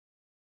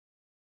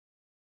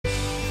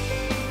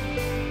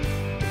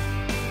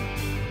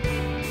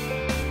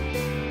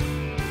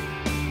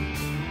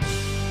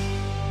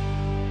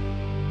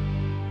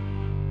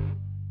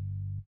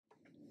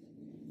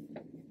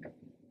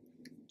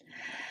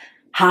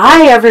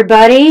Hi,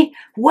 everybody.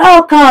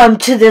 Welcome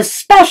to this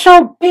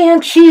special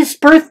Banshee's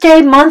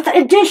Birthday Month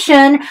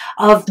edition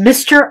of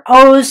Mr.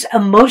 O's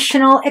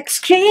Emotional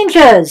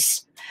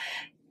Exchanges.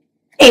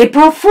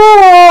 April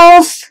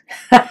Fools!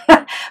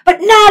 But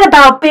not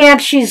about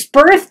Banshee's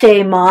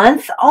birthday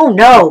month. Oh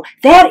no,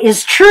 that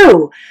is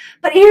true.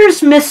 But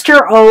here's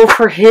Mr. O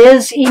for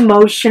his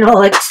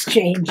emotional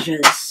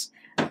exchanges.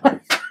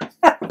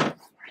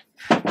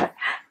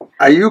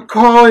 Are you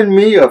calling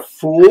me a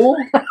fool?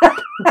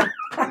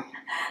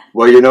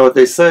 Well, you know what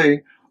they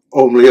say.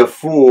 Only a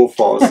fool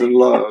falls in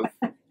love.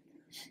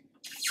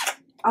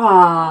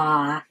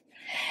 Ah,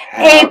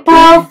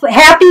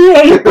 happy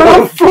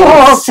April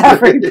Fools,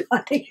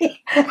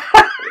 everybody.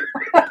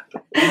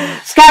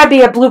 It's got to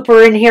be a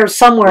blooper in here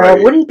somewhere. Right,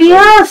 It wouldn't be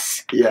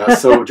us. Yeah,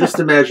 so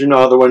just imagine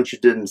all the ones you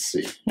didn't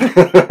see.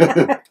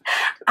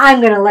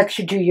 I'm going to let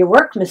you do your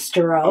work,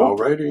 Mr. O.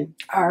 Alrighty.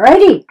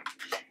 Alrighty.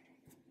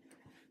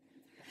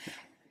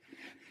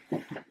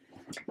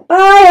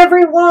 Bye,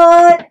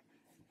 everyone.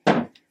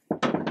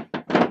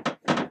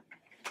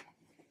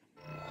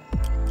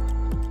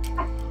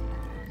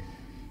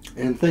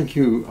 And thank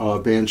you,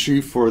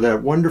 Banshee, for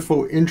that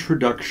wonderful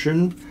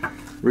introduction.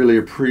 Really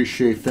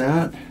appreciate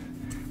that.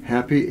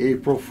 Happy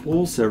April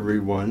Fools,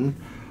 everyone.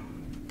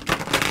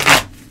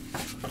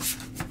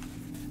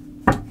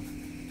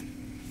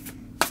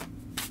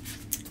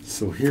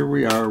 So here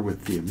we are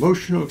with the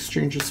emotional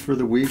exchanges for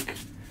the week.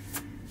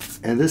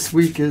 And this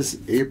week is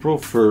April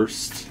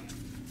 1st,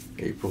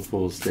 April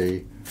Fool's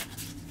Day,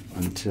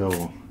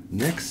 until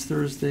next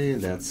Thursday,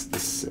 and that's the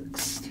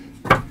 6th.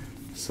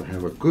 So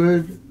have a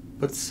good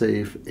but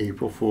safe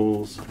April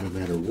Fools, no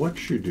matter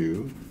what you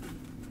do.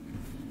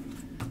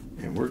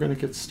 And we're going to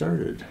get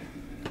started.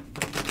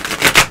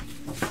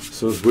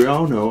 So as we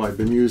all know, I've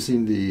been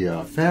using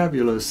the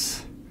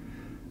fabulous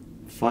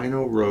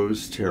Final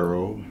Rose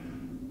Tarot.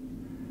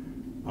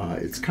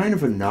 It's kind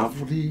of a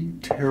novelty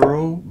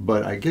tarot,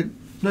 but I get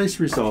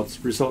nice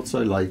results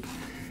I like.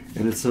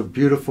 And it's a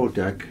beautiful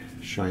deck,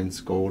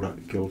 shines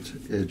gold gilt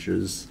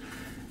edges.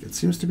 It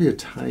seems to be a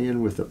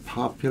tie-in with a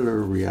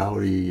popular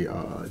reality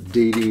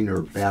dating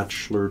or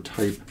bachelor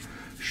type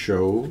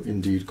show,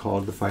 indeed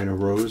called The Final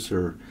Rose,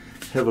 or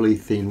heavily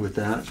themed with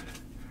that.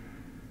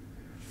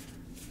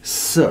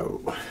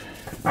 So,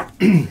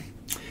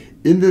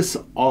 in this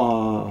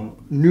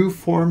new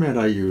format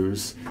I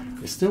use,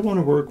 I still want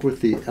to work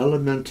with the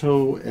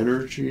elemental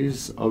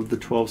energies of the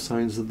 12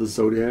 signs of the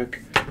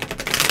Zodiac.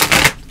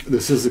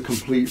 This is a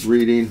complete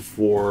reading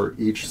for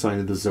each sign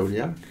of the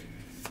Zodiac.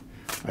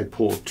 I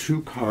pull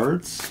 2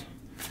 cards.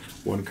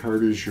 One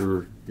card is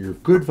your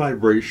good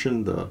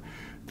vibration, the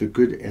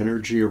good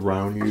energy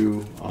around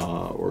you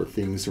or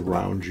things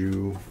around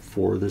you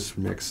for this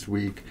next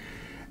week.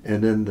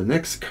 And then the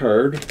next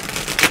card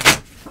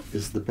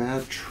is the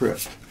bad trip.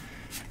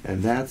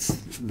 And that's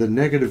the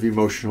negative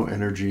emotional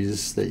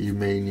energies that you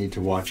may need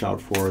to watch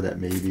out for that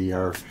maybe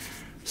are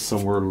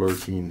somewhere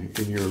lurking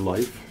in your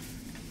life.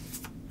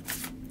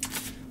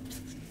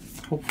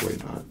 Hopefully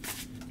not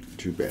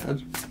too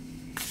bad.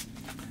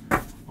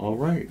 All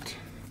right.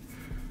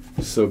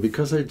 So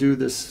because I do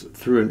this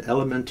through an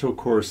elemental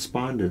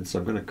correspondence,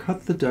 I'm going to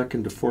cut the deck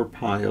into 4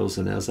 piles,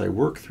 and as I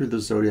work through the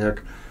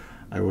Zodiac,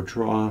 I will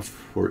draw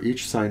for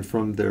each sign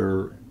from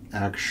their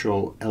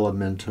actual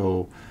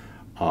elemental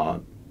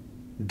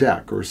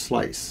deck or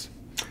slice.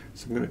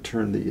 So I'm going to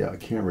turn the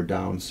camera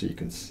down so you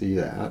can see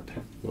that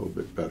a little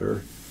bit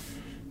better.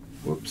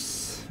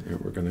 Whoops.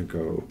 And we're going to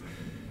go,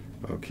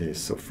 okay,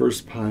 so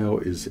first pile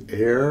is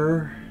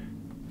air,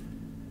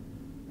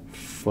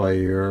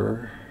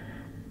 fire,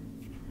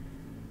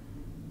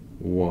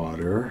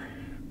 water,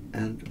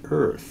 and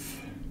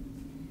earth.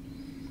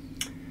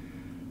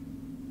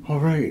 All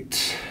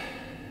right.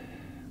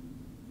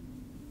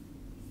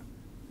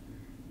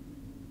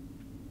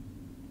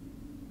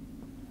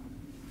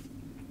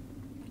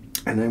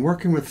 And I'm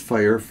working with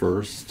fire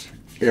first,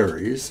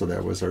 Aries, so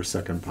that was our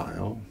second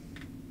pile.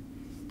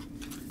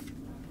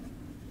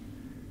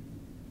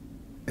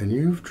 And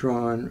you've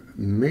drawn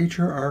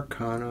Major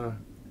Arcana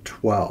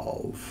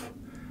 12,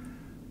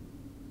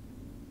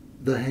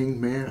 the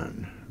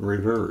Hangman,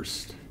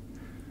 reversed.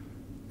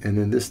 And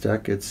in this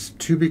deck, it's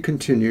to be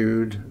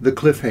continued, the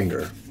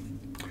Cliffhanger.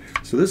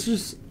 So this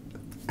is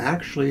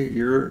actually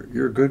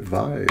your good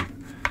vibe.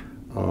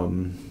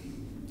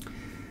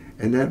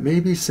 And that may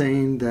be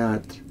saying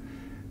that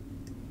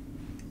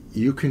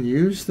you can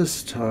use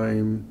this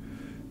time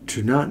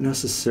to not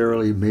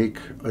necessarily make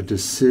a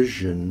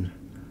decision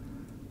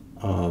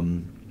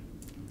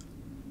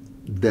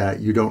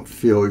that you don't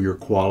feel you're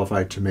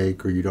qualified to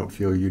make, or you don't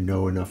feel you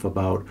know enough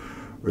about,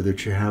 or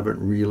that you haven't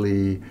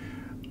really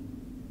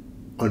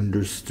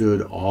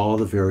understood all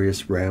the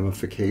various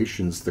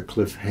ramifications, the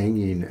cliff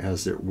hanging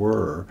as it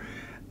were.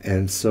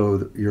 And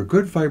so your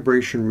good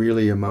vibration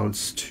really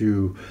amounts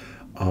to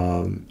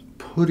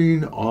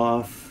putting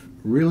off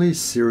really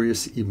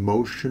serious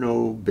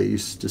emotional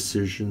based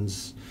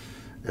decisions,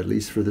 at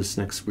least for this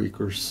next week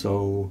or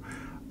so.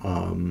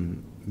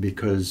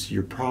 because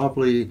you're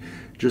probably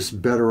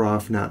just better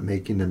off not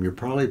making them. You're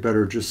probably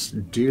better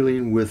just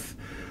dealing with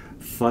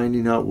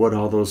finding out what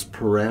all those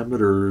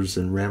parameters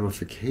and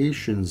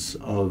ramifications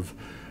of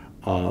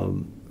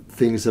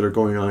things that are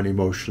going on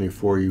emotionally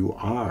for you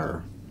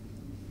are.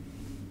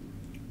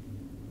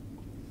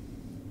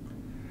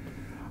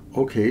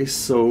 Okay,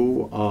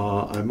 so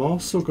I'm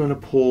also going to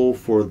pull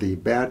for the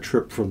bad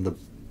trip from the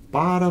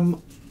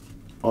bottom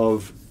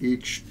of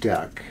each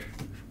deck.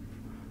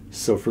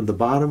 So from the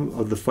bottom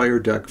of the fire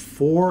deck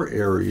for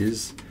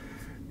Aries,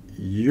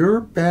 your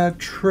bad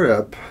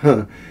trip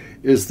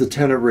is the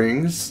Ten of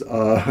Rings,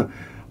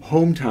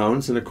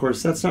 hometowns, and of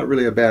course that's not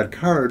really a bad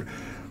card,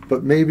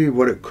 but maybe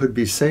what it could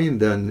be saying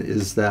then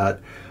is that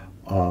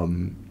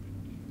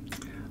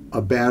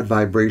a bad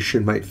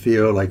vibration might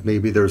feel like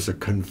maybe there's a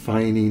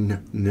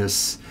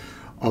confiningness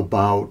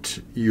about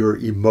your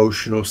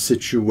emotional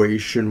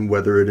situation,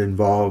 whether it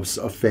involves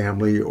a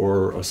family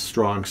or a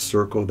strong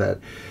circle, that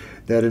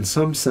in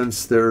some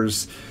sense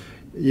there's,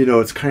 you know,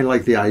 it's kind of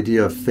like the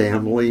idea of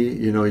family,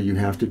 you know, you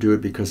have to do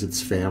it because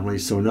it's family.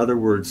 So in other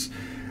words,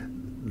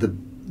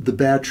 the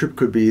bad trip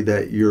could be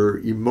that your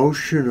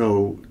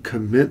emotional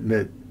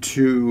commitment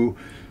to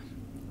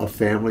a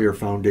family or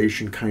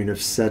foundation kind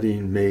of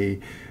setting may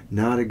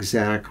not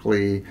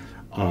exactly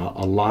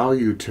allow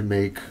you to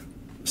make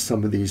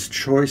some of these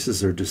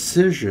choices or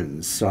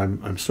decisions. So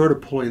I'm sort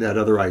of pulling that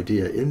other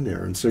idea in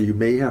there. And so you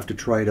may have to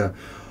try to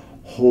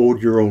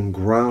hold your own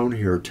ground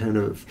here. Ten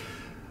of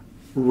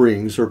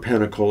Rings or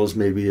Pentacles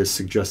maybe is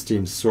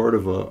suggesting sort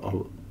of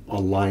a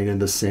line in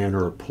the sand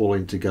or a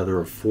pulling together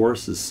of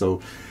forces.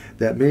 So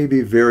that may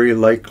be very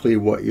likely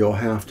what you'll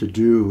have to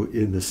do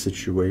in the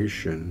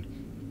situation.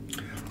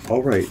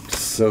 All right,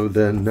 so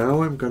then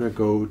now I'm going to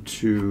go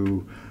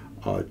to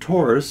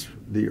Taurus,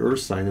 the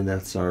earth sign, and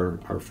that's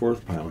our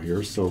fourth pile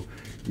here. So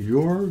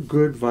your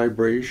good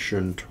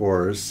vibration,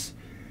 Taurus,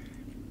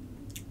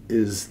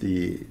 is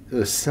the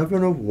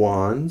Seven of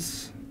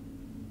Wands,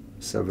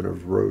 Seven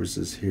of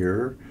Roses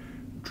here,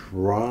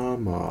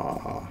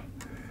 drama.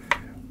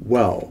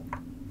 Well,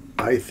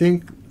 I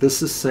think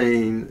this is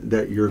saying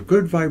that your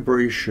good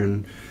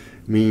vibration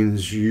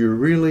means you're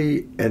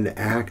really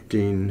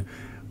enacting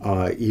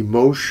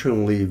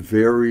emotionally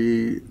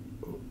very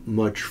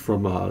much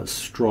from a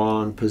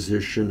strong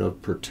position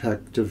of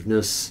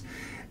protectiveness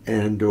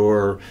and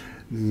or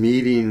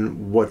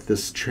meeting what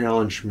this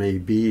challenge may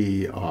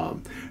be.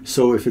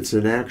 So if it's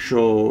an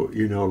actual,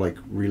 you know, like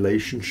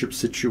relationship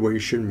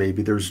situation,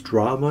 maybe there's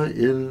drama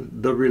in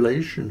the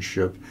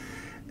relationship.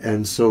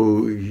 And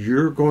so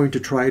you're going to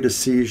try to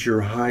seize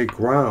your high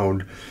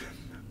ground,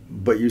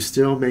 but you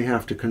still may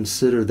have to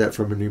consider that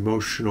from an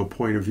emotional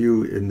point of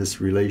view in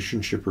this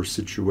relationship or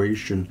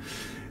situation,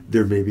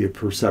 there may be a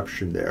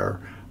perception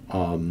there,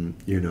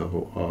 you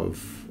know,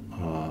 of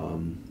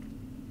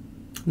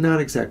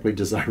not exactly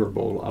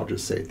desirable, I'll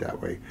just say it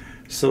that way.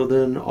 So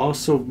then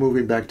also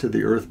moving back to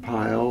the earth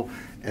pile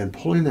and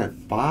pulling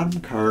that bottom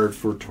card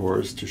for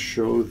Taurus to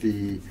show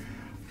the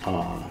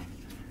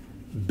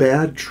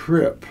bad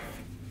trip.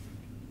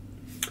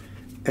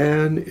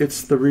 And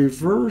it's the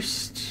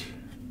reversed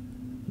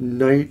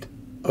Knight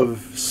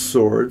of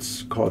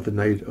Swords, called the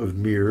Knight of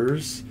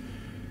Mirrors.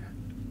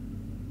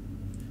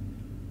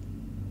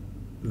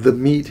 The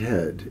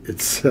meathead,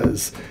 it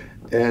says.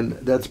 And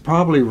that's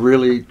probably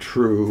really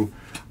true.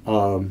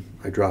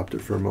 I dropped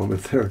it for a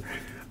moment there.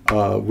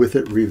 With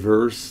it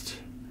reversed.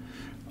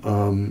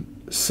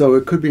 So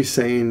it could be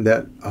saying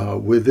that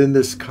within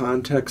this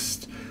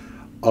context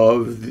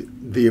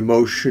of the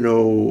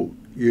emotional,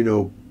 you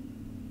know,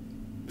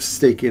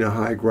 staking a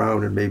high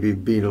ground and maybe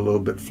being a little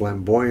bit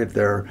flamboyant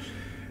there,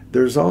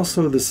 there's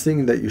also this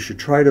thing that you should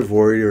try to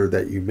avoid or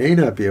that you may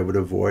not be able to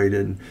avoid,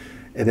 and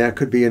that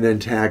could be an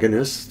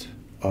antagonist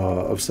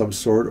of some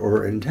sort,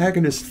 or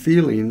antagonist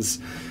feelings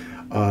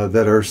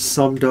that are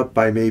summed up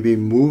by maybe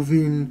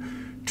moving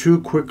too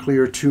quickly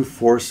or too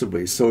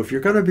forcibly. So if you're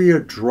going to be a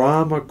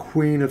drama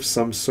queen of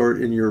some sort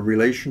in your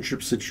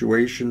relationship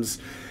situations,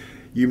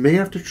 you may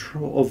have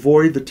to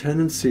avoid the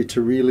tendency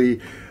to really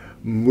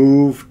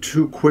move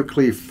too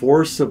quickly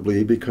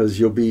forcibly, because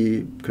you'll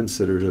be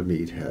considered a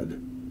meathead.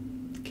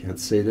 Can't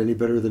say it any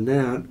better than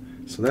that.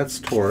 So that's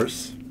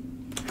Taurus.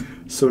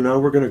 So now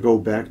we're going to go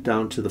back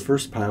down to the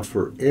first pile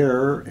for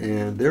air,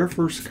 and their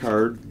first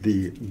card,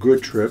 the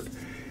good trip,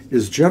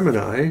 is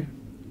Gemini.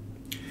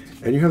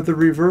 And you have the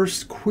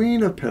reversed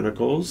Queen of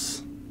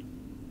Pentacles.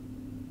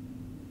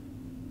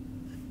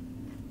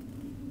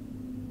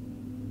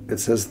 It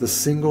says the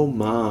single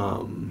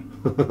mom.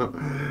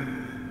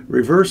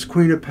 Reverse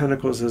Queen of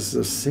Pentacles is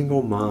a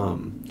single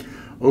mom.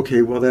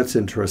 Okay, well, that's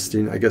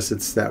interesting. I guess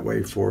it's that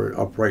way for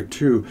upright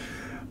too.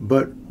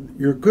 But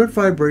your good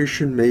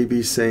vibration may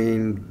be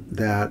saying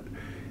that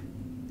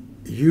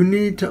you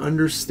need to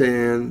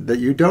understand that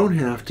you don't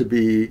have to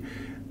be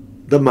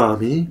the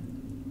mommy,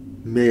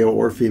 male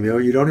or female.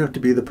 You don't have to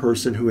be the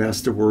person who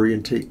has to worry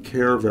and take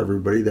care of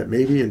everybody. That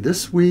maybe in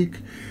this week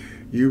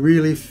you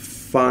really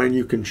find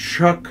you can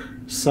chuck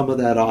some of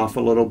that off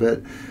a little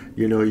bit.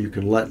 You know, you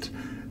can let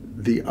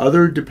the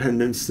other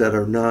dependents that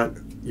are not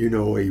you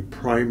know, a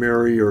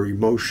primary or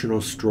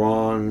emotional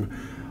strong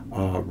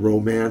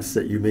romance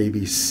that you may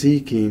be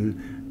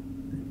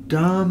seeking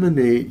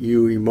dominate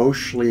you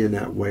emotionally in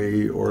that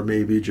way, or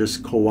maybe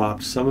just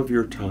co-opt some of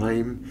your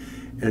time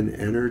and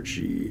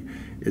energy.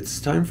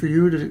 It's time for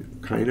you to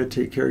kind of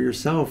take care of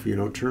yourself, you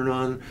know, turn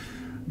on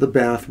the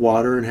bath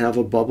water and have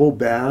a bubble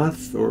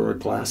bath or a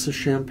glass of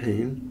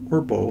champagne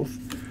or both.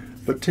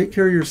 But take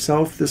care of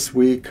yourself this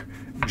week,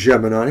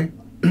 Gemini.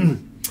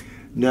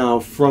 Now,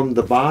 from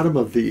the bottom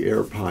of the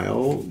air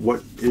pile,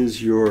 what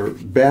is your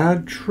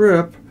bad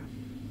trip?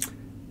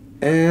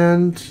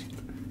 And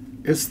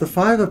it's the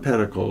Five of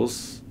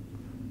Pentacles.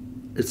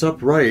 It's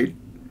upright.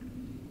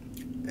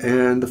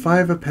 And the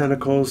Five of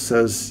Pentacles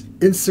says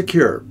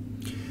insecure.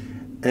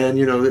 And,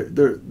 you know,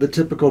 the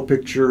typical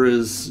picture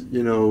is,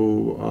 you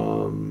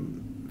know,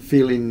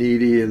 feeling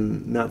needy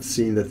and not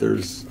seeing that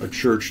there's a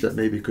church that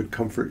maybe could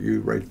comfort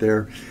you right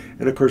there.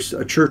 And, of course,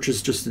 a church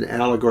is just an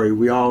allegory.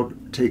 We all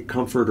take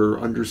comfort or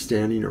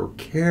understanding or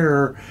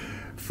care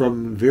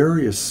from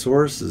various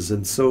sources.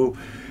 And so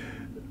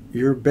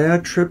your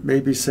bad trip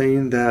may be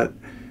saying that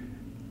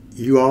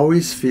you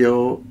always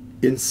feel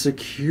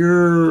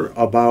insecure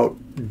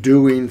about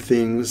doing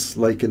things,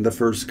 like in the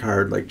first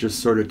card, like just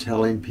sort of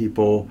telling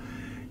people,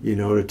 you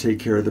know, to take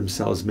care of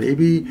themselves.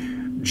 Maybe,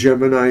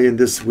 Gemini, in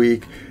this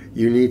week,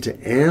 you need to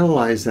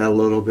analyze that a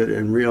little bit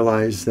and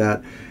realize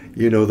that,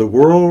 you know, the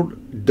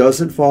world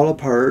doesn't fall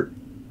apart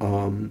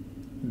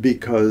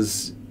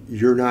because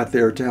you're not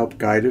there to help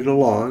guide it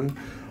along.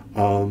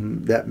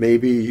 That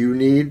maybe you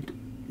need,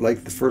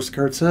 like the first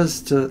card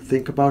says, to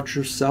think about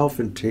yourself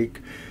and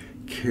take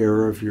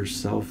care of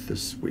yourself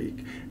this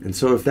week. And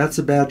so if that's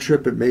a bad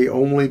trip, it may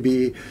only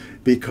be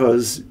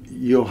because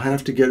you'll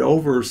have to get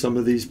over some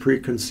of these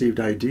preconceived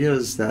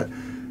ideas that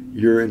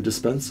you're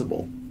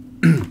indispensable.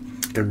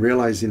 And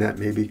realizing that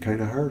may be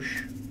kind of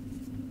harsh.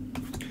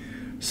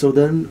 So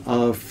then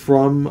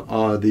from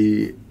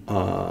the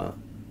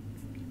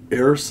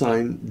air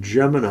sign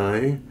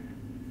Gemini,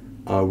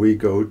 we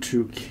go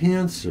to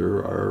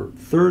Cancer, our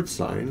third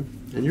sign.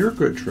 And your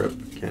good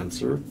trip,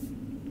 Cancer.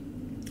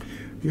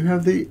 You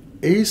have the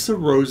Ace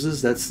of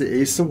Roses. That's the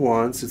Ace of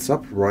Wands. It's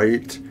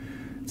upright.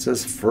 It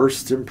says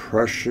first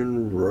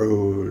impression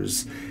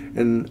rose.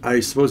 And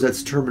I suppose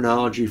that's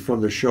terminology from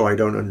the show. I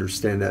don't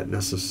understand that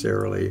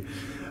necessarily.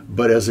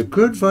 But as a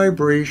good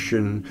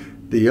vibration,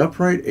 the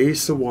upright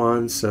Ace of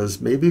Wands says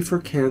maybe for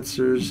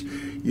Cancers,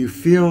 you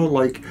feel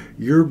like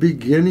you're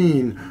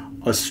beginning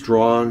a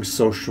strong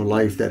social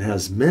life that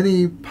has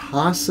many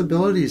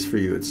possibilities for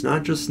you. It's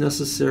not just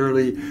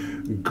necessarily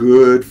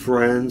good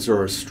friends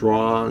or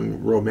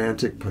strong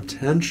romantic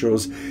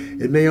potentials.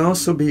 It may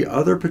also be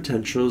other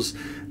potentials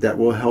that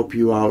will help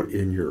you out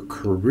in your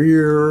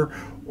career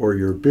or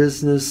your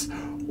business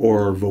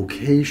or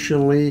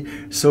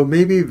vocationally. So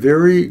maybe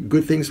very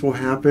good things will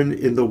happen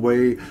in the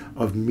way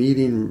of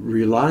meeting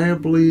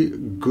reliably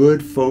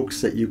good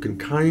folks that you can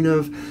kind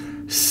of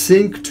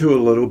sync to a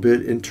little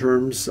bit in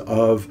terms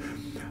of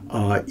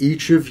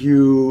each of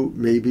you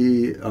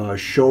maybe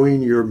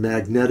showing your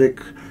magnetic,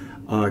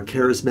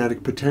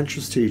 charismatic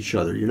potentials to each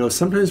other. You know,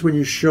 sometimes when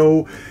you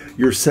show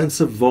your sense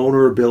of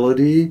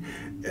vulnerability,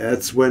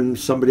 that's when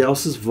somebody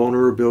else's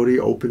vulnerability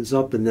opens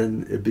up, and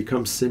then it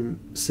becomes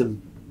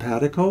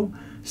simpatico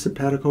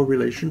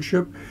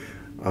relationship.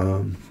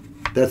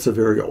 That's a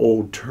very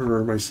old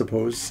term, I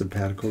suppose,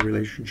 simpatico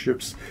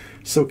relationships.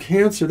 So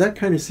Cancer, that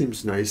kind of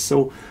seems nice.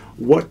 So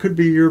what could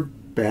be your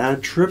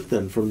bad trip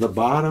then? From the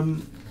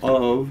bottom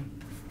of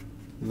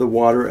the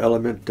water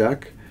element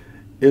deck,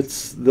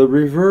 it's the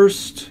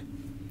reversed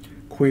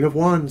Queen of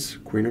Wands,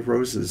 Queen of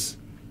Roses.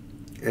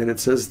 And it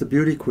says the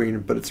Beauty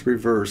Queen, but it's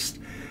reversed.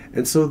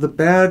 And so the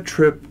bad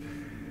trip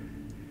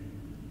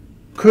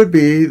could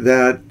be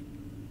that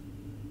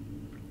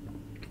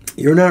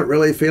you're not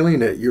really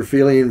feeling it. You're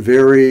feeling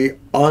very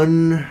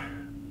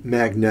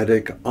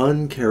unmagnetic,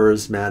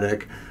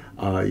 uncharismatic.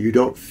 You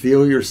don't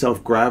feel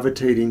yourself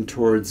gravitating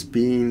towards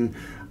being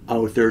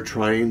out there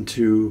trying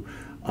to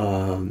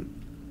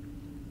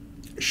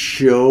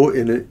show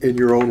in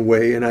your own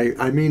way. And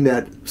I mean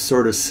that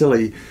sort of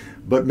silly,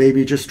 but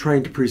maybe just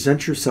trying to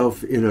present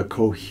yourself in a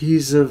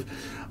cohesive,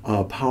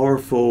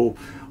 powerful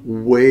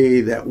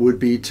way that would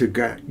be to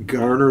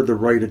garner the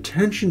right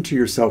attention to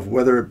yourself,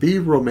 whether it be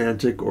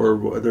romantic or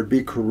whether it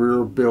be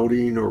career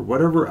building or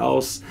whatever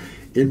else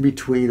in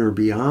between or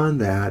beyond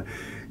that.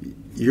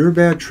 Your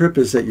bad trip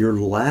is that you're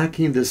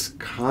lacking this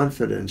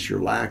confidence,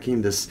 you're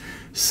lacking this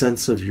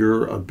sense of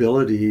your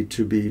ability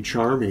to be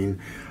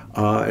charming.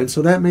 And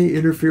so that may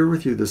interfere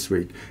with you this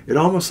week. It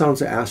almost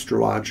sounds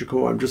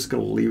astrological. I'm just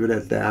going to leave it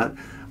at that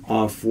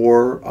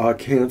for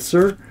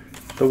Cancer,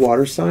 the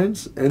water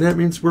signs. And that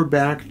means we're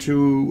back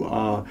to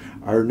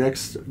our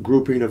next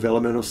grouping of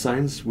elemental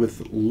signs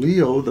with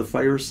Leo, the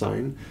fire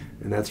sign.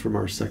 And that's from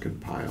our second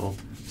pile.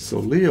 So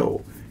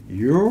Leo,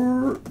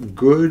 your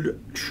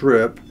good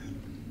trip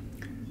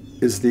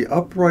is the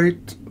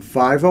upright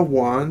Five of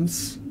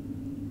Wands.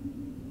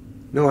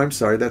 No, I'm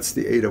sorry, that's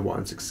the Eight of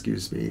Wands,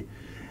 excuse me.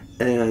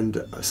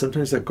 And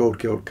sometimes that gold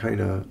guilt kind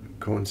of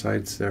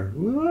coincides there.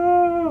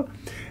 Whoa.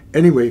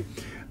 Anyway,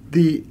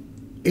 the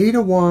Eight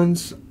of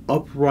Wands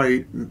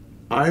upright,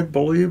 I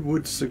believe,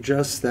 would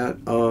suggest that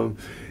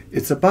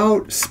it's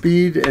about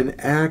speed and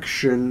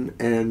action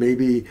and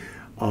maybe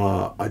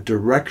a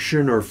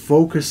direction or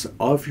focus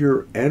of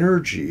your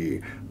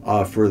energy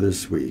for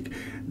this week.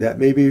 That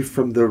maybe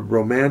from the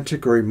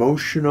romantic or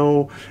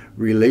emotional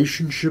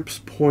relationships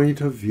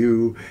point of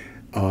view,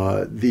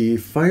 the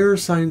fire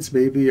signs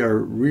maybe are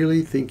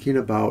really thinking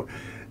about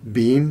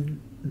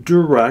being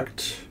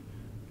direct.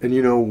 And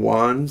you know,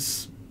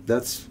 wands,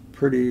 that's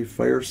pretty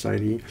fire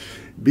signy.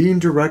 Being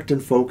direct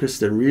and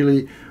focused and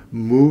really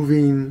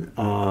moving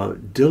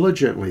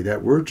diligently.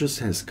 That word just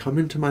has come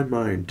into my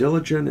mind.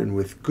 Diligent and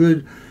with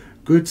good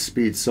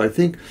speed. So I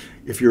think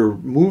if you're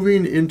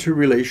moving into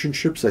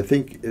relationships, I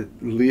think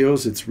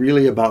Leos, it's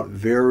really about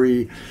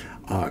very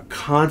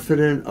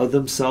confident of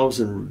themselves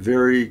and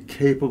very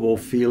capable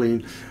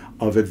feeling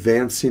of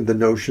advancing the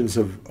notions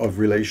of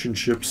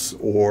relationships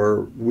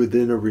or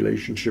within a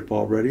relationship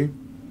already.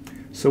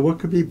 So what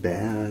could be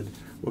bad?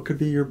 What could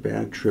be your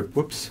bad trip?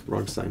 Whoops,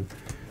 wrong sign.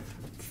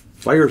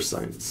 Fire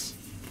signs.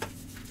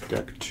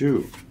 Deck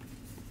 2.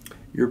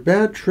 Your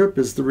bad trip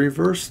is the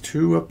reverse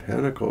Two of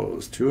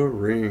Pentacles, Two of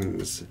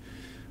Rings,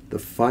 the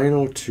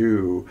final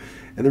two.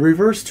 And the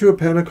reverse Two of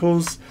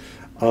Pentacles,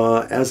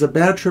 as a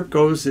bad trip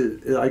goes,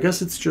 I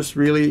guess it's just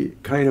really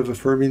kind of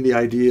affirming the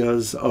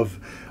ideas of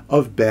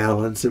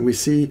balance. And we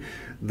see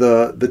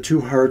the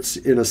two hearts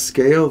in a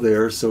scale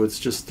there, so it's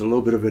just a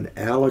little bit of an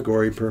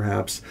allegory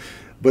perhaps.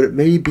 But it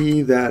may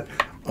be that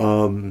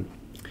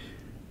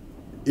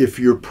if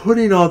you're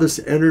putting all this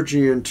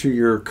energy into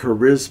your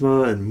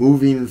charisma and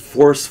moving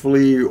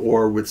forcefully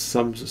or with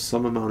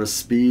some amount of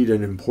speed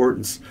and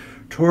importance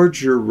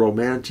towards your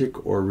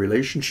romantic or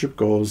relationship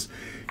goals,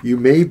 you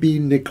may be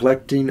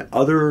neglecting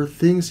other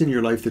things in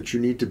your life that you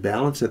need to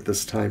balance at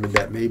this time, and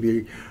that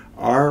maybe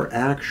are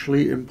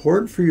actually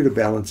important for you to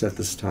balance at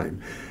this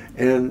time.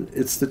 And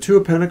it's the Two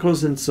of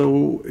Pentacles, and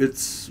so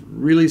it's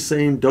really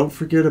saying don't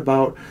forget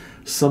about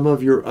some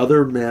of your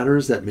other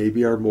matters that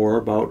maybe are more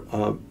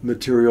about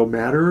material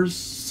matters,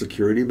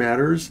 security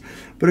matters,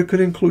 but it could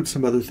include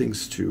some other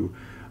things too.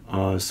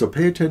 So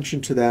pay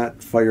attention to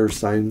that, fire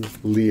sign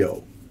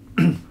Leo.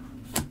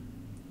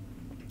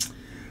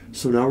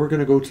 So now we're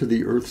going to go to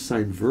the earth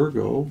sign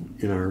Virgo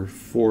in our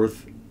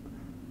fourth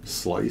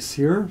slice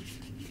here.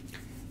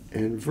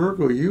 And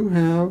Virgo, you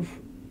have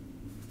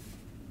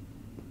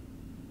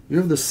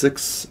the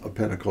Six of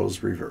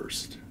Pentacles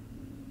reversed.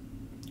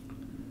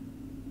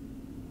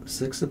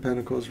 Six of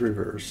Pentacles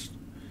reversed.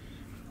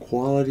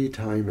 Quality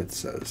time, it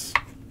says.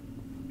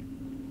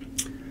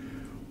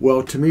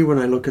 Well, to me, when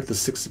I look at the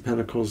Six of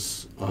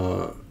Pentacles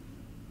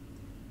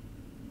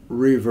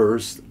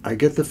reversed, I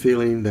get the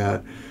feeling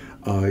that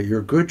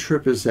your good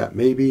trip is that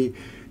maybe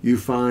you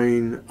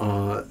find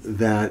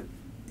that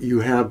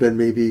you have been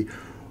maybe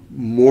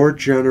more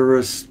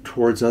generous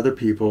towards other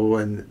people,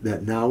 and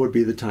that now would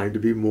be the time to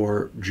be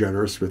more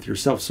generous with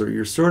yourself. So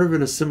you're sort of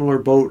in a similar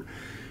boat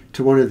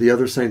to one of the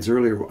other signs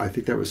earlier. I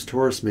think that was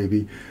Taurus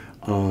maybe.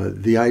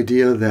 The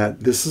idea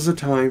that this is a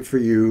time for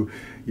you,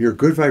 your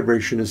good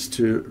vibration is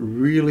to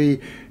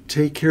really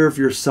take care of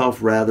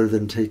yourself rather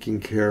than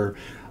taking care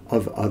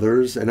of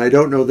others. And I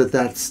don't know that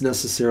that's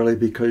necessarily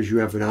because you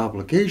have an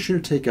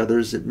obligation to take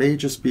others. It may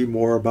just be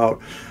more about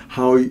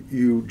how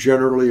you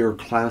generally or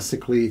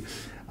classically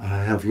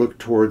have looked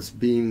towards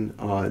being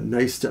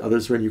nice to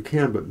others when you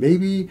can. But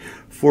maybe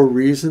for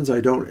reasons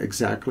I don't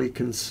exactly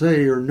can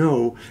say or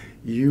know,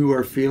 you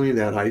are feeling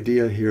that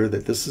idea here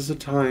that this is a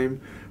time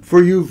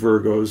for you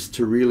Virgos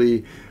to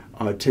really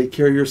take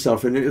care of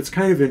yourself. And it's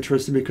kind of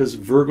interesting because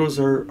Virgos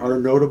are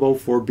notable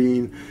for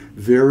being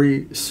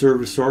very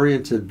service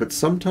oriented, but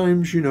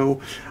sometimes, you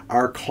know,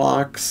 our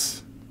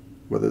clocks,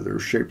 whether they're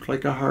shaped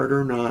like a heart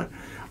or not,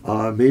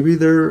 maybe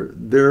they're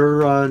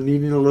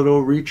needing a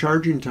little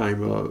recharging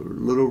time, a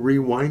little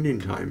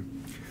rewinding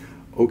time.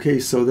 Okay,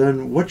 so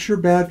then what's your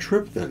bad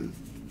trip then,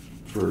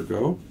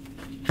 Virgo?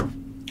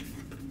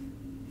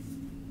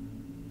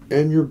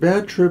 And your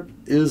bad trip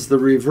is the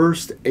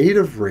reversed Eight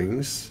of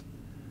Rings.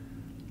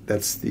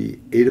 That's the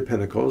Eight of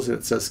Pentacles, and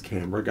it says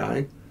camera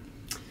guy.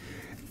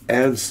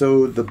 And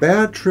so the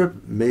bad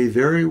trip may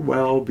very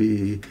well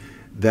be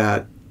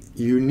that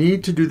you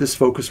need to do this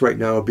focus right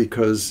now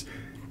because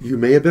you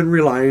may have been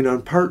relying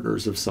on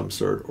partners of some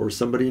sort or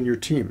somebody in your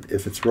team.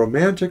 If it's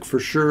romantic, for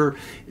sure,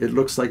 it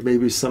looks like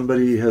maybe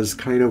somebody has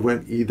kind of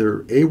went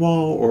either AWOL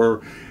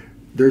or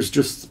there's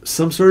just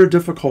some sort of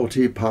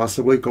difficulty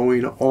possibly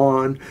going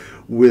on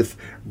with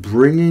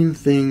bringing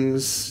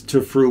things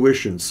to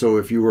fruition. So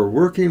if you are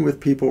working with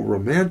people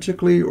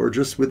romantically or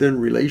just within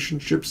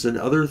relationships and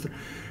other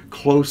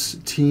close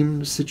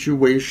team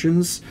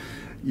situations,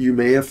 you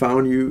may have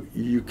found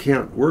you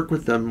can't work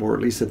with them, or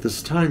at least at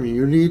this time.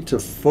 You need to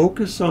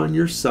focus on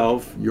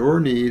yourself, your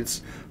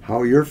needs,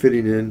 how you're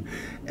fitting in,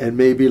 and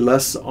maybe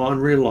less on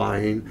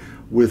relying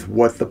with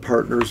what the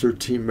partners or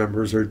team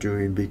members are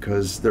doing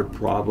because they're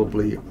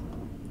probably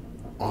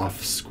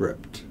off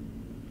script.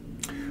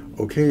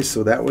 Okay,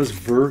 so that was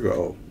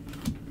Virgo.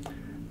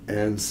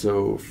 And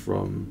so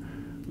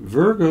from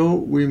Virgo,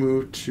 we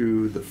move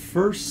to the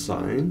first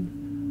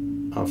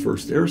sign,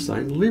 first air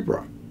sign,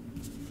 Libra.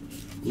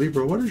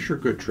 Libra, what is your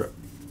good trip?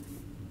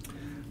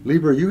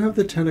 Libra, you have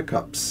the Ten of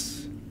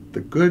Cups,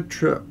 the good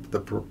trip, the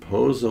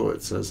proposal,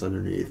 it says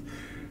underneath.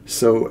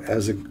 So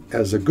as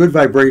a good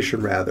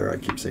vibration, rather, I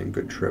keep saying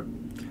good trip,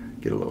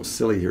 get a little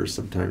silly here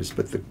sometimes,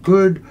 but the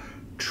good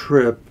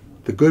trip,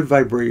 the good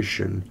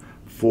vibration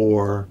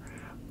for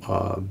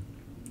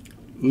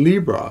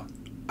Libra,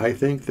 I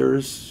think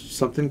there's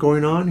something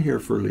going on here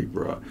for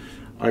Libra.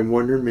 I'm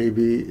wondering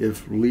maybe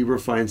if Libra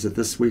finds that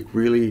this week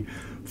really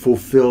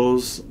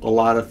fulfills a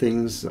lot of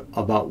things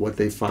about what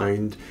they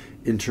find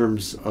in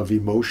terms of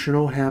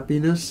emotional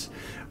happiness.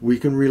 We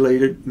can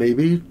relate it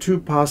maybe to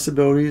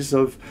possibilities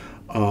of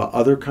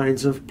other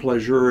kinds of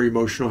pleasure or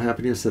emotional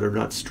happiness that are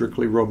not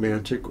strictly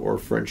romantic or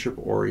friendship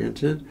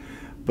oriented.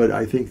 But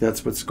I think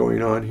that's what's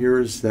going on here,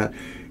 is that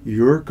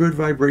your good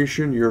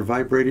vibration, you're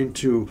vibrating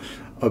to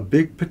a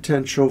big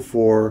potential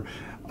for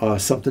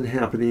something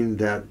happening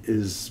that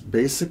is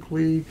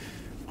basically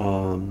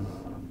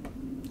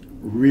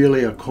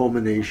really a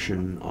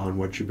culmination on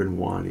what you've been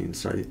wanting.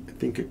 So I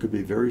think it could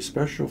be very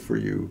special for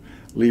you,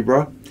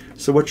 Libra.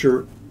 So what's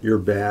your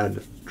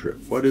bad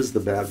trip? What is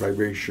the bad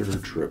vibration or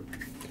trip?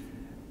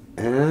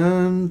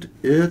 And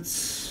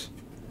it's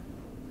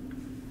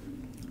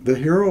the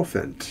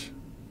Hierophant,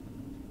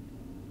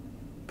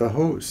 the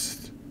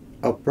host,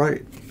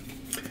 upright.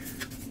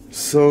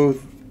 So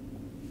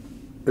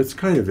it's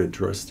kind of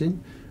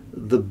interesting.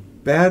 The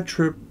bad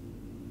trip,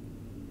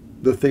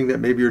 the thing that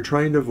maybe you're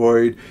trying to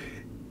avoid,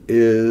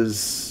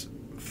 is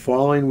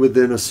falling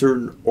within a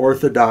certain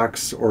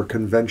orthodox or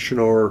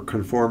conventional or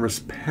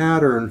conformist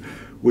pattern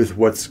with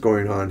what's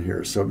going on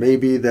here. So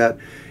maybe that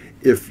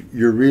if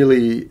you're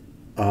really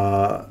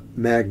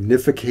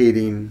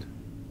magnification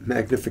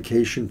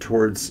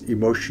towards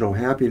emotional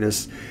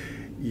happiness,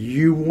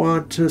 you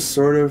want to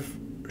sort of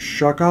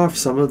shuck off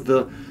some of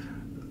the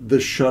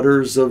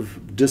shutters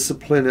of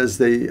discipline as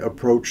they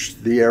approach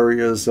the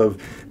areas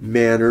of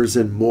manners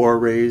and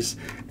mores.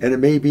 And it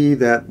may be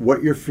that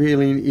what you're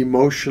feeling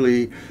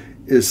emotionally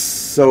is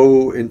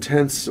so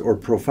intense or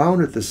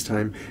profound at this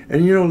time.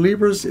 And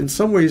Libras, in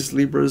some ways,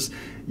 Libras,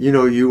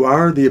 you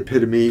are the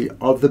epitome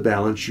of the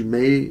balance. You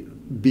may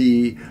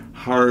be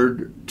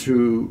hard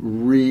to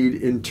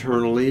read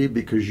internally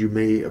because you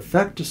may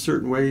affect a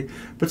certain way,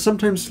 but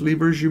sometimes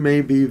Libras, you may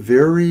be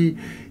very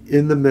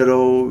in the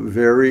middle,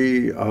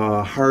 very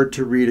hard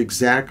to read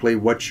exactly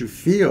what you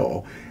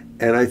feel.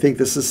 And I think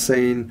this is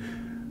saying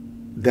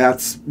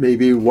that's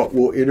maybe what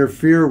will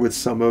interfere with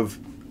some of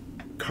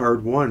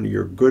card one,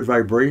 your good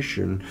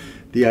vibration,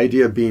 the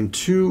idea of being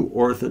too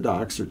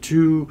orthodox or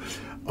too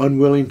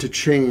unwilling to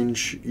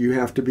change. You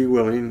have to be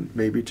willing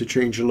maybe to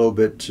change a little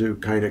bit, to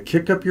kind of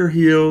kick up your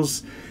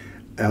heels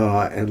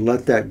and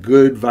let that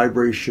good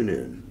vibration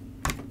in.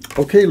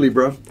 Okay,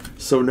 Libra,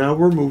 so now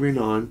we're moving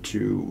on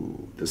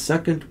to the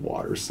second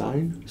water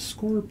sign,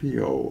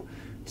 Scorpio.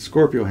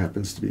 Scorpio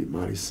happens to be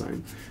my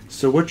sign.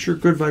 So what's your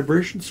good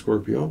vibration,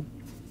 Scorpio?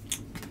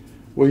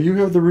 Well, you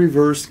have the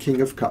reversed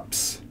King of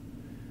Cups,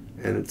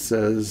 and it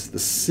says the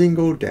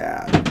single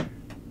dad.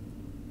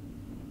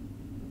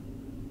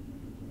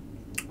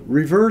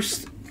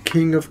 Reversed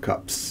King of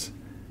Cups,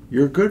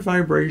 your good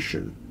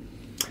vibration.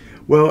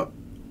 Well,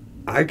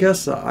 I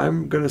guess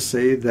I'm going to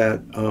say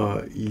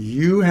that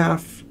you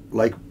have,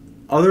 like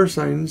other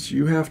signs,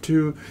 you have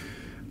to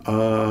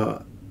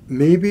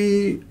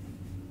maybe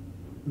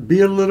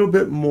be a little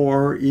bit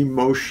more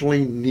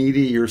emotionally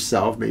needy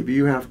yourself. Maybe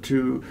you have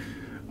to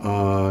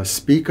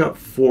speak up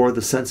for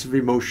the sense of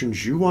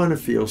emotions you want to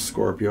feel,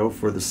 Scorpio,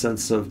 for the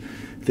sense of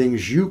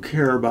things you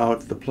care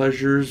about, the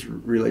pleasures,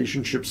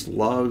 relationships,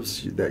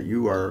 loves that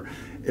you are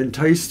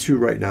enticed to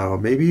right now.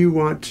 Maybe you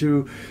want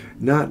to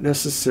not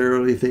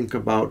necessarily think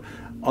about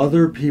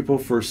other people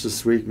first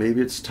this week.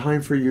 Maybe it's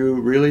time for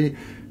you really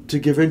to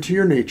give into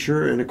your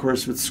nature. And of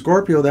course, with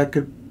Scorpio, that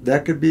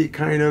could be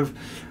kind of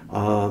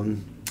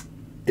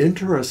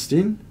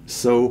interesting.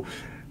 So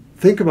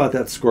think about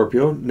that,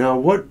 Scorpio. Now,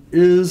 what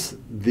is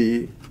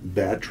the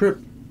bad trip?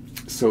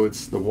 So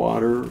it's the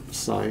water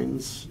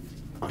signs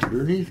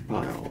underneath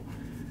pile.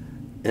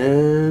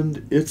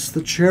 And it's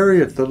the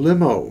Chariot, the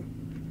limo.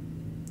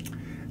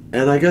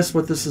 And I guess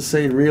what this is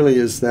saying really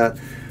is that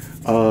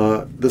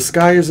the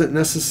sky isn't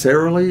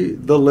necessarily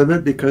the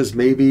limit, because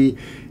maybe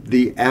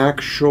the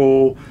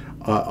actual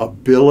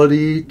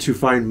ability to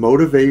find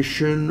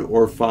motivation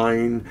or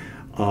find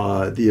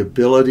the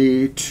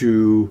ability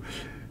to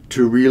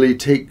really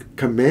take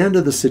command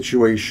of the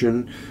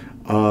situation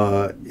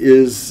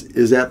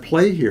is at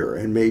play here.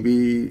 And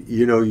maybe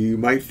you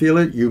might feel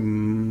it, you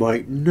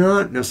might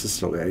not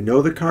necessarily. I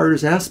know the card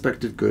is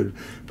aspected good,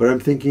 but I'm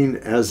thinking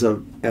as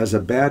a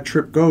bad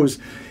trip goes,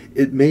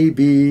 it may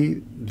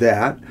be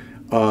that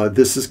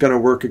this is going to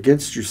work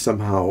against you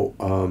somehow.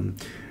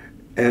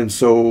 And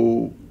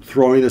so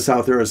throwing this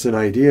out there as an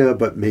idea,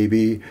 but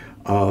maybe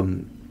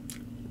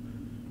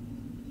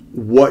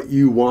what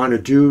you want to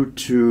do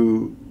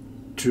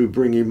to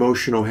bring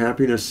emotional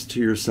happiness to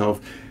yourself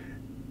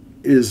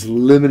is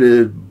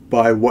limited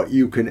by what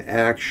you can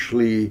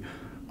actually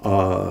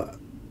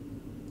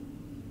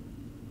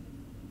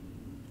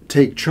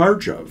take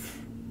charge of.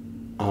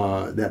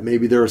 That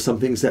maybe there are some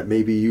things that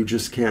maybe you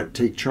just can't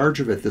take charge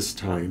of at this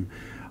time.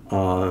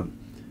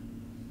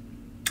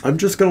 I'm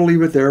just going to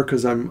leave it there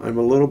because I'm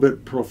a little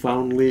bit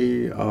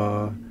profoundly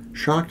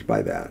shocked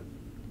by that.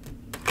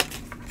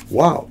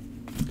 Wow.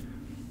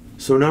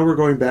 So now we're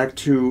going back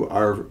to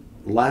our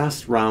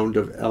last round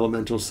of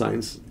elemental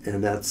signs,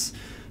 and that's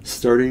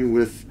starting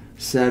with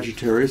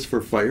Sagittarius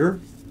for fire.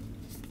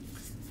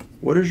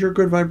 What is your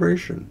good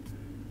vibration?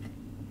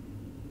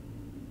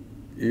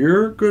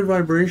 Your good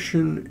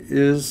vibration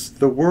is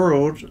the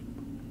World,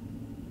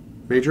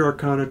 Major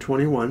Arcana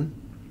 21.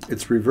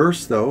 It's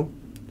reversed though.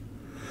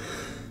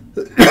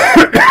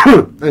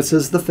 It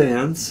says the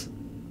Fans,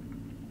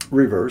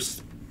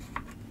 reversed.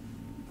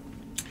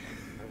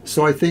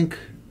 So I think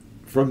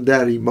from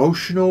that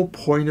emotional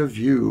point of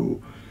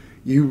view,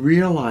 you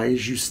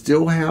realize you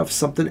still have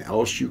something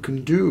else you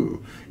can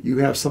do. You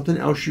have something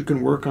else you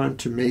can work on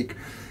to make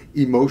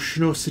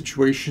emotional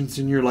situations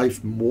in your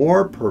life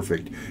more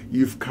perfect.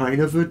 You've kind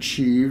of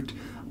achieved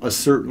a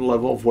certain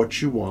level of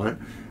what you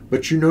want,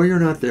 but you know you're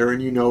not there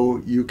and you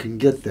know you can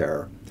get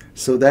there.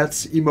 So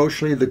that's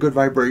emotionally the good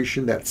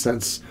vibration, that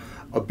sense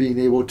of being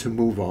able to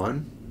move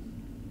on.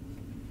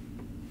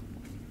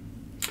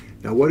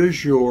 Now, what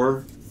is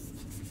your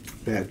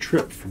bad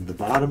trip from the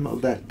bottom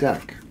of that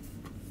deck?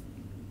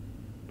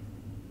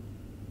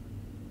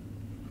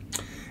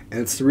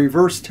 And it's the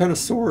reverse Ten of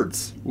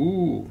Swords.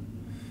 Ooh.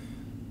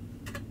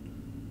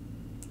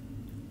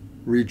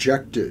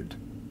 Rejected.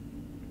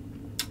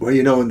 Well,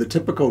 you know, in the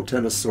typical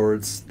Ten of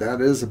Swords, that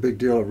is a big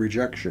deal of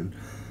rejection.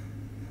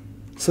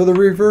 So the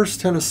reverse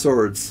Ten of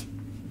Swords.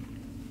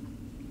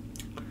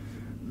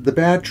 The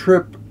bad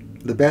trip,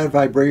 the bad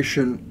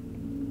vibration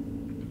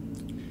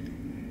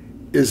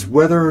is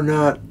whether or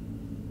not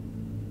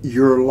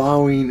you're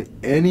allowing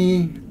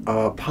any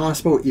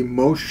possible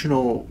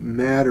emotional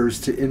matters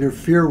to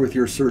interfere with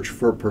your search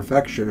for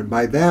perfection. And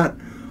by that,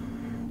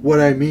 what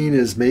I mean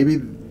is maybe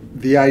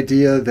the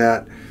idea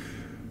that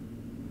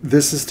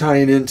this is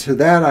tying into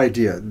that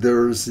idea.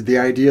 There's the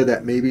idea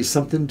that maybe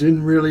something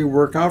didn't really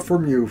work out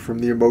from you from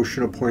the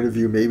emotional point of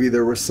view. Maybe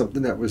there was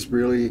something that was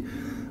really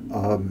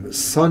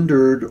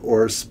sundered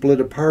or split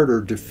apart or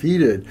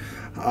defeated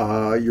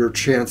your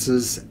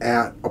chances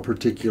at a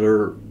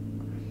particular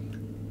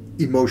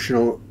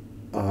emotional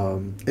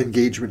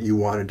engagement you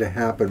wanted to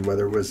happen,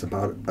 whether it was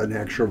about an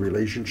actual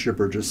relationship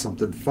or just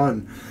something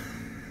fun.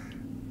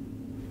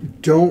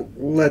 Don't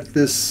let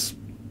this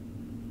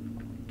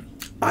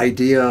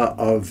idea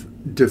of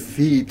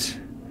defeat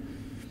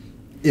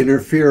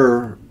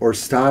interfere or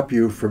stop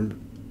you from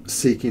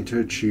seeking to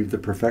achieve the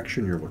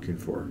perfection you're looking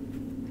for,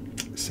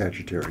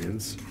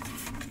 Sagittarians.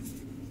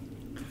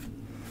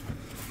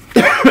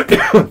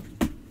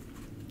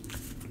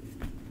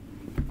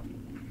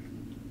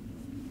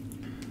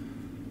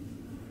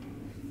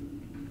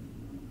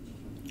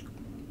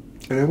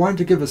 And I wanted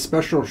to give a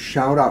special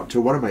shout out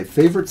to one of my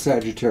favorite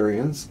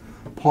Sagittarians,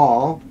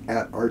 Paul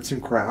at Arts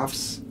and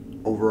Crafts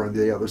over on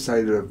the other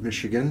side of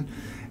Michigan.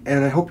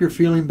 And I hope you're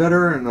feeling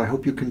better, and I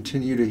hope you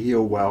continue to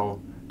heal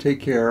well. Take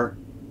care.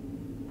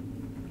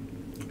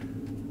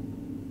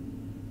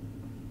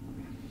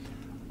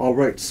 All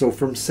right, so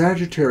from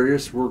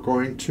Sagittarius, we're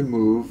going to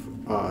move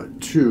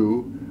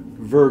to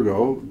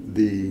Virgo,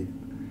 the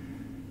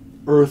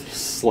Earth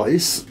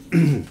slice.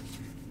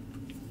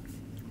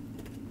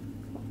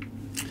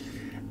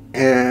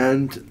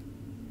 And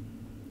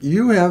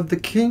you have the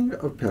King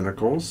of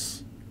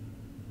Pentacles,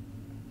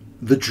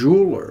 the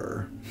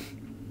Jeweler.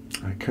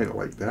 I kind of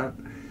like that.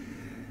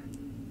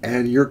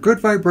 And your good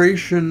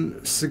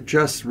vibration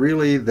suggests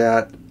really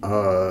that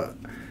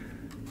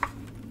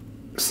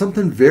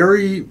something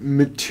very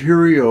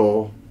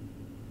material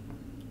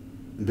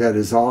that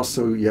is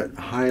also yet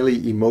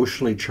highly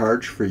emotionally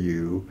charged for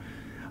you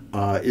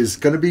is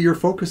going to be your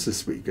focus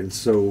this week. And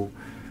so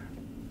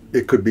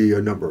it could be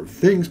a number of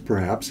things,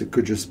 perhaps. It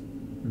could just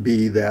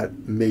be that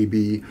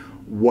maybe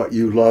what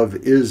you love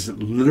is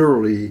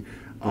literally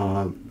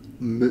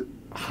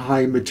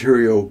high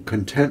material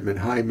contentment,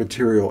 high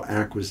material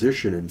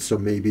acquisition. And so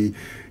maybe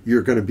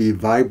you're going to be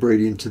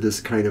vibrating to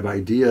this kind of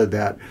idea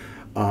that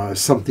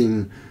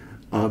something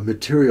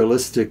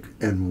materialistic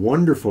and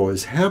wonderful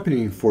is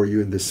happening for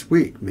you in this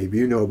week. Maybe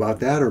you know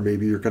about that, or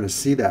maybe you're going to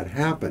see that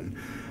happen.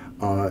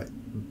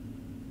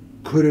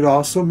 Could it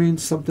also mean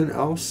something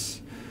else?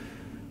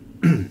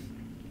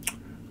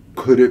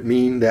 Could it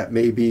mean that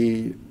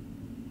maybe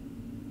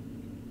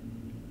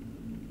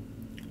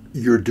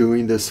you're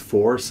doing this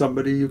for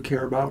somebody you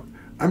care about?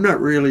 I'm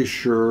not really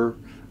sure.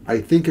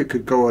 I think it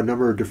could go a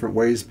number of different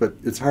ways, but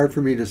it's hard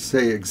for me to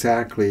say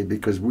exactly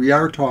because we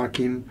are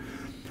talking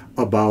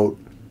about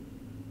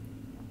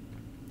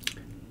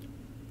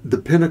the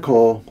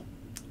pinnacle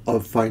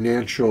of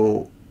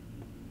financial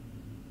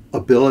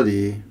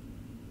ability,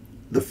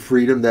 the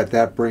freedom that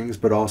that brings,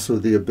 but also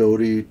the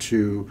ability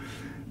to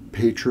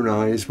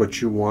patronize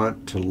what you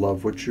want, to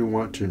love what you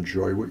want, to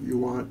enjoy what you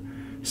want.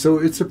 So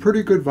it's a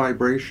pretty good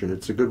vibration.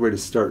 It's a good way to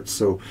start.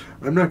 So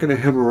I'm not going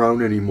to hem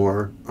around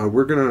anymore.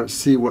 We're going to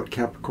see what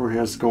Capricorn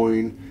has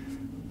going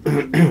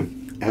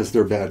as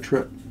their bad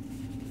trip.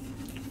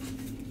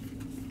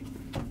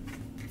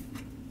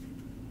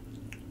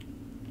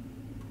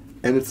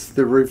 And it's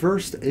the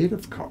reversed Eight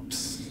of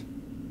Cups.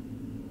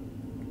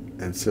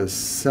 And it says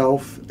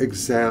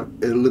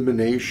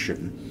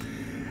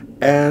self-elimination.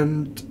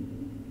 And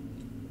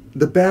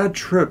the bad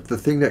trip, the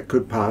thing that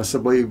could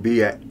possibly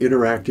be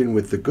interacting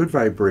with the good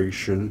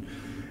vibration,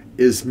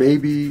 is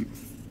maybe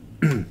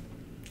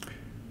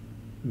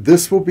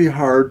this will be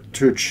hard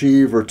to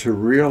achieve or to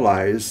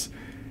realize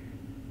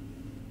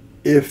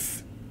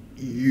if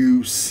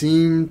you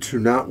seem to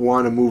not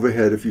want to move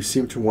ahead, if you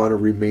seem to want to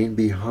remain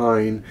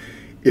behind,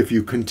 if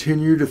you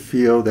continue to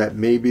feel that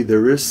maybe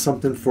there is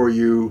something for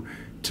you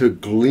to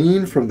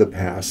glean from the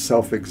past,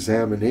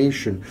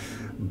 self-examination,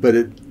 but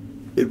it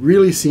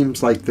really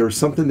seems like there's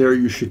something there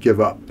you should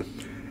give up.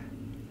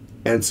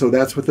 And so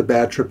that's what the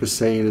bad trip is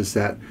saying, is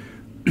that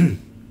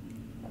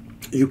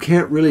you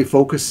can't really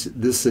focus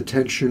this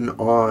attention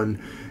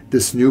on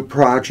this new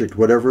project,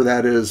 whatever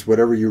that is,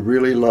 whatever you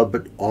really love,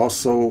 but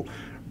also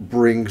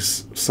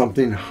brings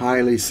something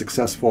highly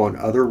successful in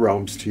other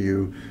realms to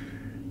you,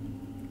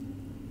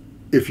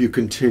 if you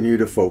continue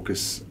to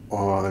focus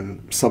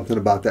on something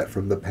about that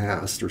from the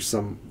past, or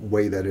some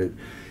way that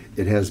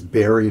it has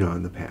bearing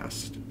on the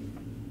past.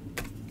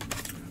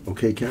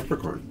 Okay,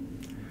 Capricorn.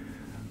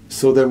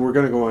 So then we're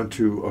going to go on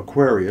to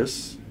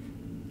Aquarius,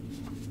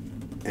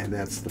 and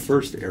that's the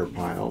first air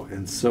pile.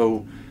 And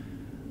so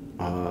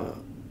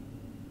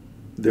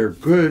their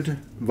good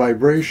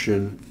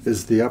vibration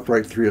is the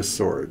upright Three of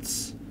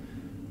Swords.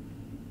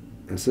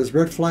 And it says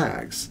red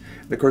flags.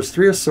 And of course,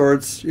 Three of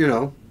Swords, you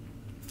know,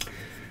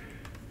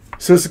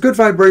 so it's a good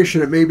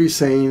vibration. It may be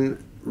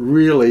saying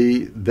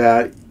really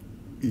that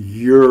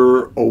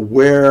you're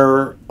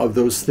aware of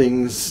those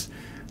things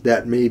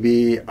that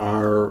maybe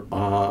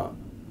are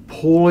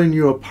pulling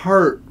you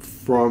apart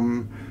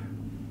from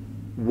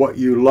what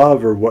you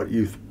love or what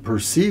you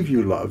perceive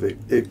you love.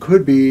 It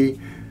could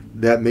be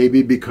that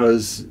maybe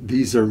because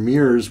these are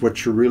mirrors,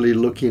 what you're really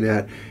looking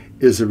at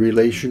is a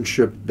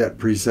relationship that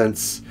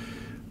presents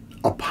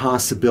a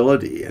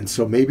possibility. And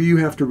so maybe you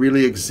have to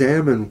really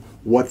examine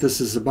what this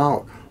is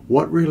about.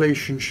 What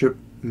relationship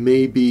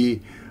may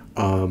be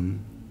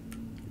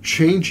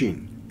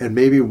changing, and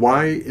maybe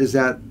why is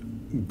that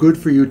good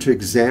for you to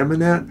examine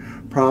that?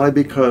 Probably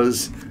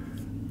because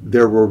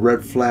there were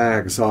red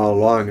flags all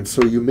along. And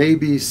so you may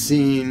be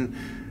seeing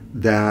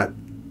that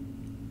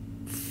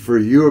for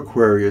you,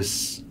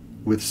 Aquarius,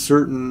 with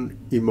certain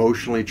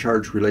emotionally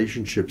charged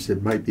relationships,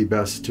 it might be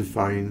best to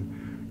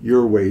find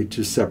your way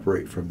to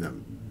separate from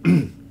them.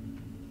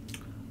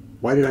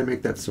 Why did I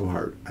make that so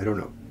hard? I don't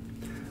know.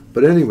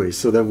 But anyway,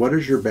 so then what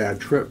is your bad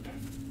trip?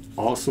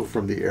 Also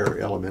from the air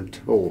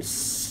elemental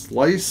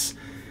slice,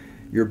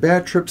 your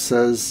bad trip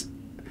says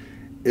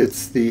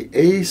it's the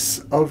Ace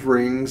of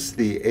Rings,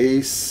 the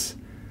Ace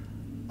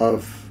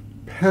of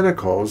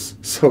Pentacles.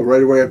 So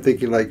right away I'm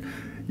thinking like,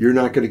 you're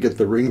not going to get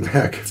the ring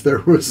back if there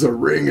was a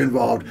ring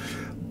involved.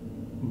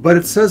 But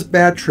it says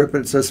bad trip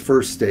and it says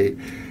first date.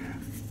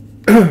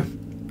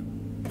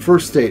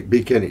 First date,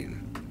 beginning.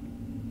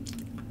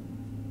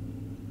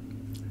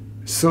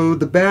 So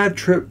the bad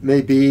trip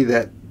may be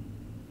that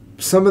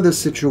some of the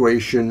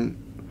situation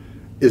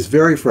is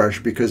very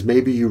fresh because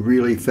maybe you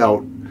really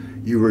felt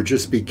you were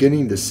just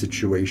beginning this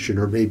situation,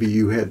 or maybe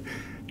you had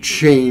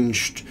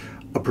changed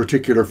a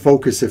particular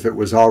focus if it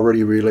was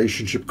already a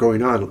relationship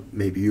going on.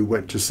 Maybe you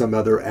went to some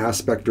other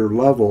aspect or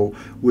level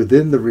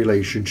within the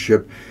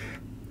relationship,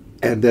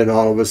 and then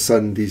all of a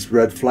sudden these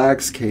red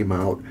flags came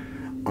out.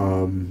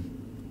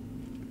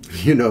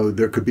 You know,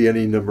 there could be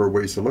any number of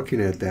ways of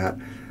looking at that.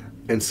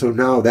 And so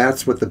now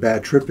that's what the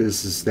bad trip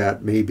is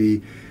that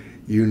maybe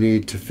you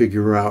need to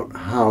figure out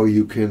how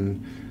you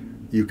can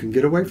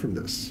get away from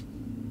this.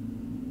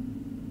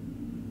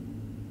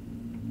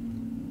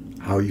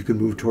 How you can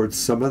move towards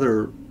some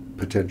other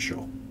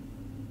potential,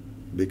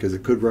 because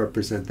it could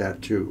represent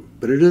that too.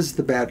 But it is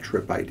the bad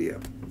trip idea.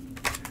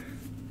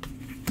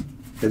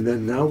 And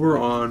then now we're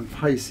on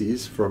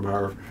Pisces from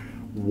our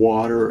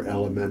water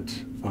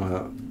element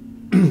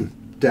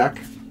deck.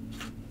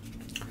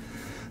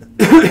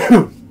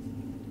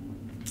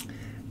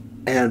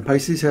 And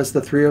Pisces has the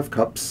Three of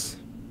Cups,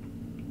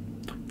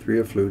 Three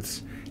of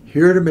Flutes,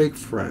 here to make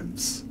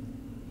friends.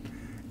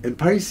 And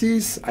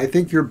Pisces, I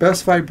think your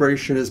best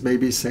vibration is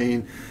maybe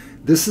saying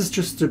this is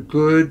just a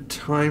good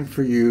time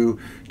for you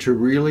to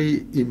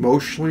really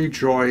emotionally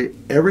enjoy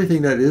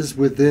everything that is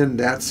within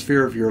that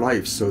sphere of your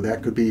life. So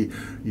that could be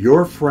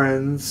your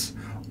friends,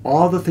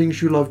 all the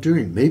things you love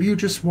doing. Maybe you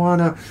just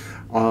want to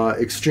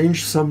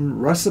exchange some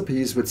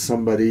recipes with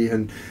somebody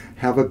and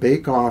have a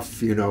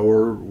bake-off, you know,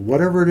 or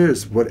whatever it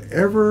is.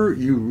 Whatever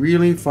you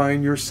really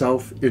find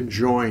yourself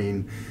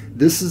enjoying,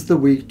 this is the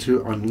week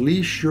to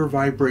unleash your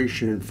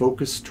vibration and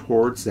focus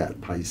towards that,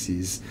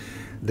 Pisces,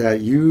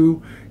 that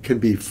you can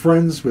be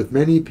friends with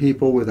many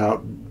people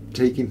without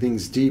taking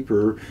things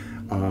deeper.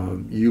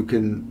 You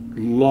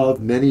can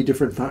love many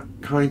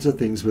different kinds of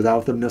things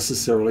without them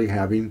necessarily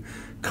having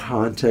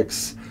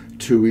context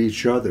to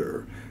each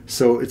other.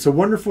 So it's a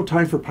wonderful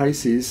time for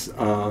Pisces.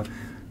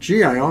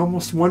 Gee, I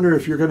almost wonder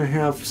if you're going to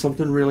have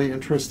something really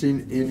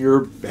interesting in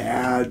your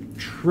bad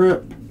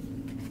trip.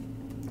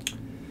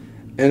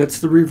 And it's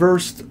the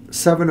reversed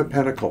Seven of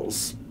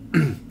Pentacles.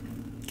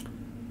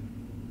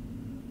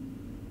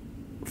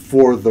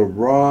 For the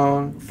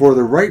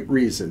right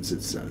reasons,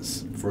 it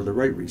says. For the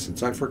right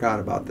reasons. I forgot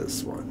about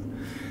this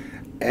one.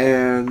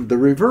 And the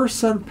reverse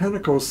Seven of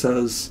Pentacles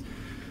says,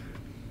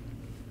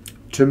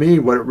 to me,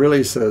 what it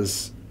really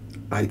says,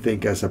 I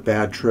think, as a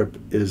bad trip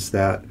is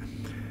that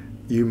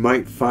you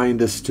might find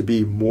this to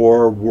be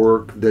more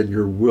work than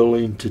you're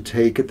willing to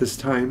take at this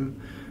time,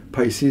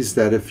 Pisces,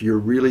 that if you're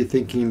really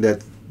thinking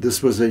that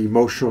this was an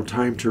emotional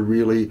time to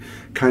really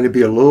kind of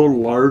be a little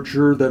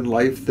larger than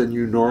life than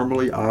you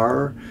normally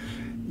are,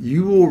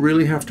 you will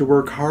really have to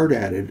work hard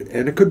at it.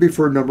 And it could be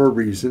for a number of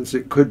reasons.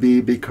 It could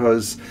be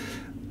because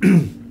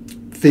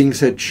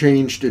things had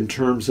changed in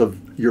terms of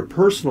your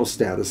personal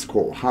status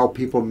quo, how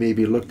people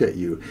maybe looked at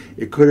you.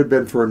 It could have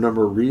been for a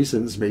number of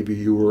reasons. Maybe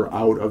you were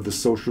out of the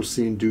social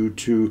scene due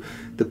to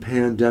the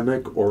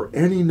pandemic or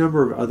any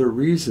number of other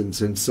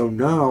reasons. And so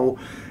now,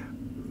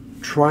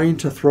 trying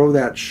to throw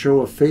that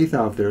show of faith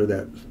out there,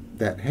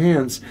 that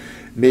hands,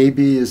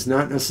 maybe is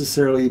not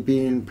necessarily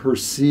being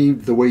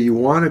perceived the way you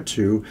want it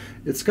to.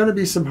 It's going to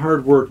be some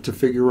hard work to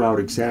figure out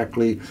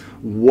exactly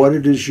what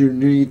it is you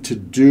need to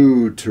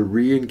do to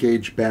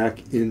re-engage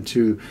back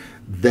into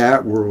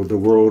that world, the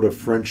world of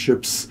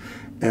friendships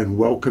and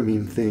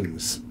welcoming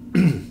things.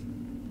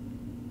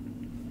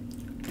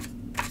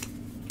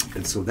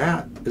 And so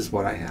that is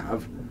what I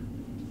have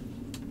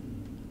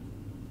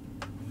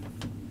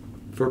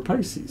for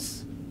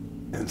Pisces.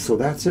 And so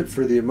that's it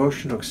for the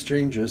emotional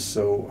exchanges.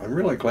 So I'm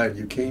really glad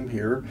you came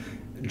here,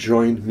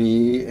 joined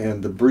me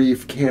and the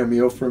brief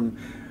cameo from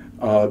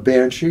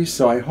Banshee.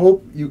 So I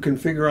hope you can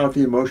figure out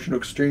the emotional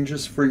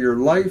exchanges for your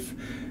life.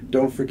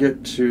 Don't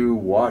forget to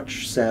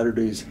watch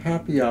Saturday's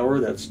Happy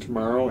Hour. That's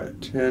tomorrow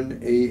at 10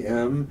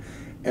 a.m.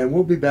 And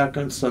we'll be back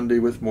on Sunday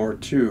with more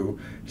too.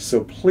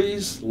 So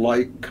please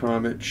like,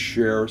 comment,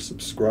 share,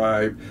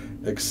 subscribe,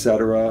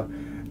 etc.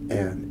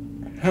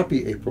 And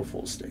happy April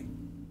Fool's Day.